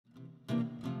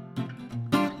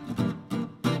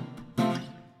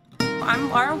I'm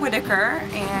Laura Whitaker,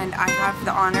 and I have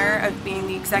the honor of being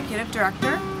the Executive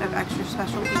Director of Extra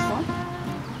Special People.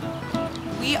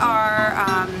 We are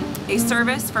a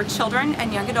service for children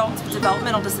and young adults with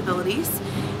developmental disabilities,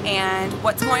 and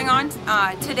what's going on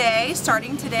today,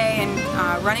 starting today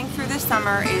and running through this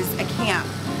summer, is a camp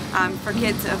for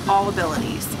kids of all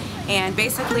abilities. And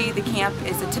basically the camp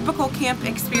is a typical camp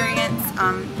experience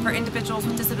for individuals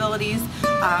with disabilities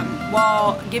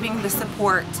while giving the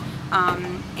support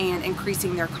and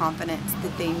increasing their confidence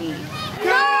that they need.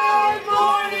 Good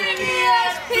morning,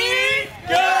 E.S.P!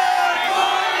 Good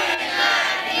morning,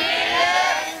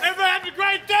 E.S.P! Everybody have a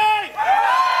great day!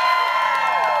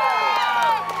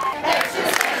 Extra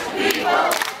special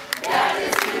people, that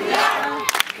is who we are.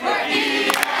 We're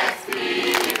E.S.P.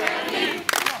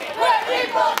 Where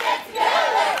people get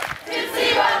together to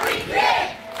see what we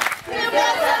create, to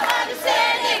build some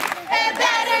understanding and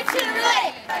better to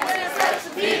relate. Extra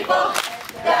special people,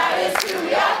 that is who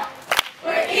we are.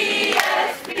 We're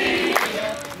E.S.P.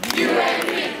 You and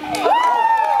me.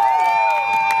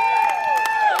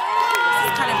 This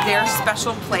is kind of their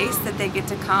special place that they get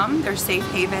to come, their safe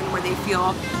haven where they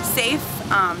feel safe.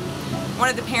 One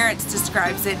of the parents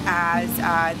describes it as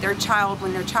their child,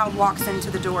 when their child walks into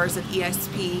the doors of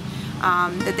E.S.P,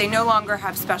 that they no longer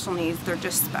have special needs, they're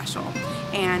just special.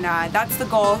 And that's the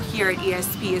goal here at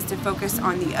E.S.P, is to focus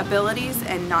on the abilities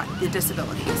and not the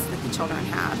disabilities that the children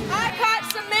have. I caught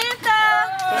Samantha!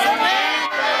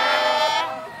 Samantha!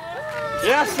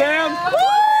 Yes, Sam! Woo!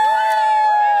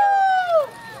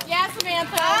 Yeah,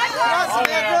 Samantha. I caught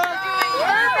Samantha! Doing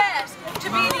her best to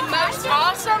be the most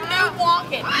awesome new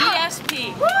walk-in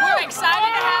E.S.P. We're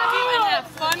excited to have you and have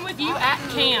fun with you at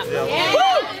camp. Yeah.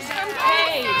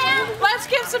 Hey, let's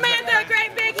give Samantha a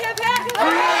great big hip hip.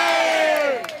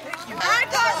 I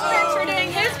caught Spencer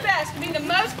doing his best to be the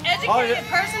most educated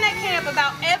person at camp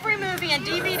about every movie and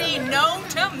DVD known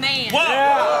to man. Whoa!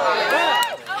 Yeah.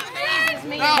 Amazes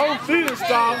me. Home theater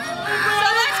style. So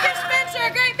let's give Spencer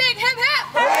a great big hip hip.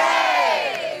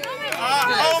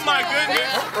 Oh my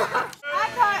goodness. I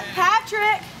caught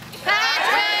Patrick.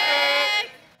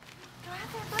 Patrick!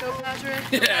 Go Patrick.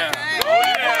 Yeah.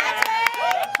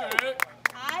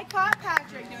 I caught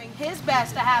Patrick doing his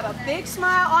best to have a big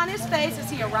smile on his face as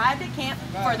he arrived at camp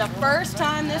for the first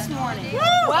time this morning.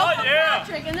 Welcome,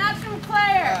 Patrick, and that's from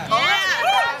Claire. Hip,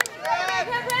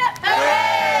 hip.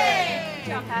 Hooray!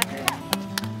 Good job, Patrick.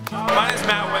 My name is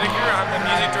Matt Whitaker. I'm the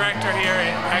music director here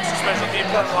at Extra Special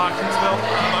People in Lockinsville.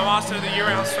 I'm also the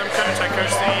year-round swim coach. I coach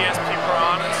the E.S.P.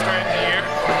 piranhas during the year.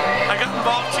 I got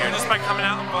involved here just by coming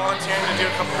out and volunteering to do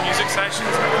a couple music sessions.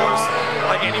 Of course,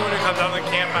 like anyone who comes out of the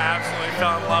camp, I absolutely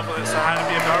fell in love with it, so I had to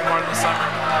be a part of the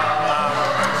summer.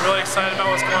 Really excited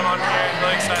about what's going on here and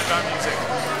really excited about music.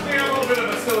 I got a little bit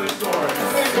of a silly story.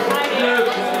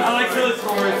 I like silly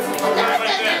stories.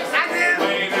 Like this.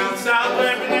 Way down south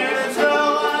where bananas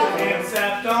grow, a man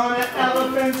stepped on an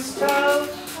elephant's toe.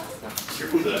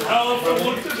 The elephant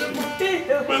looked at him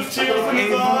with tears in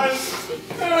his eyes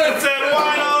and said,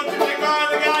 "Why don't you take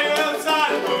on the guy who's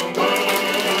outside?" Boom, boom.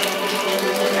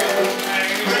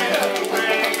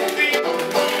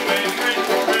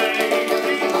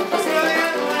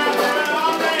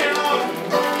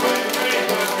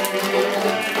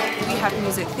 We have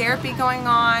music therapy going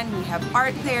on, we have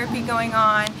art therapy going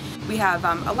on, we have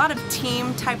a lot of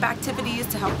team type activities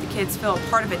to help the kids feel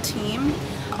part of a team.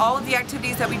 All of the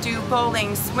activities that we do,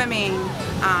 bowling, swimming,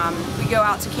 we go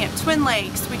out to Camp Twin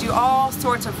Lakes, we do all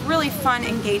sorts of really fun,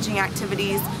 engaging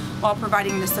activities while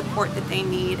providing the support that they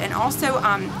need and also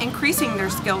increasing their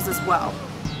skills as well.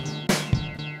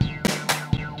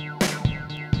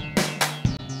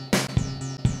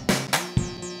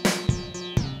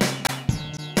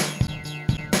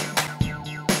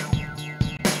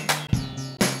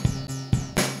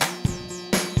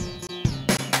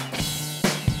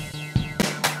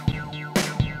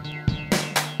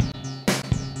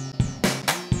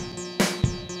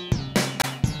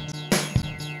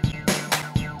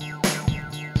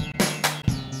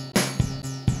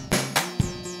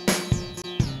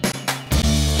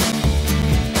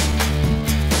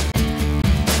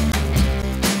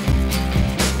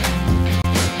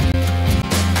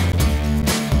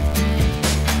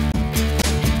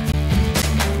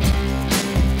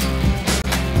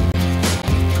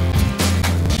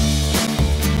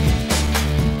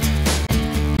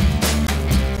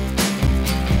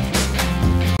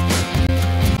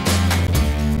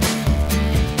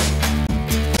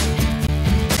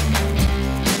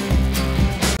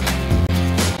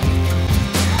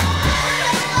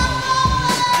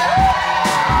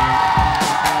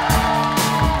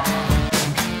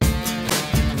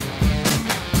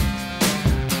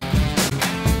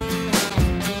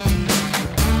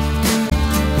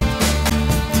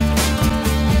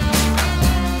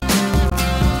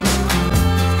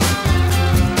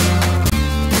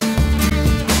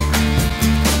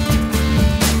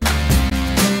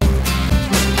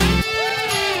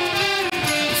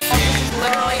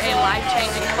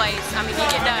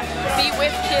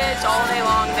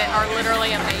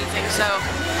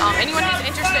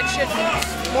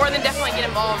 more than definitely get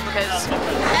involved because,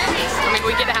 I mean,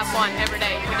 we get to have fun every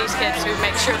day with these kids who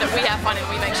make sure that we have fun and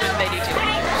we make sure that they do too.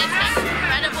 It's an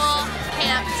incredible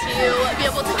camp to be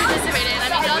able to participate in. I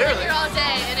mean, y'all been here all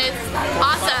day and it's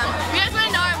awesome. If you guys want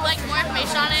to know more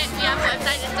information on it, we have a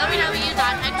website. It's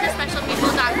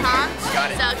www.extraspecialpeople.com.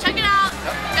 So check it out.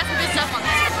 We got some good stuff on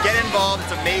there. Get involved.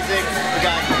 It's amazing. We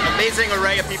got an amazing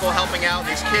array of people helping out.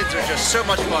 These kids are just so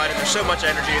much fun and there's so much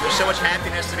energy. There's so much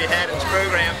happiness to be had in this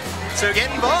program. So get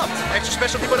involved.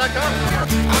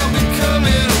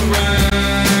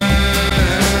 extraspecialpeople.com.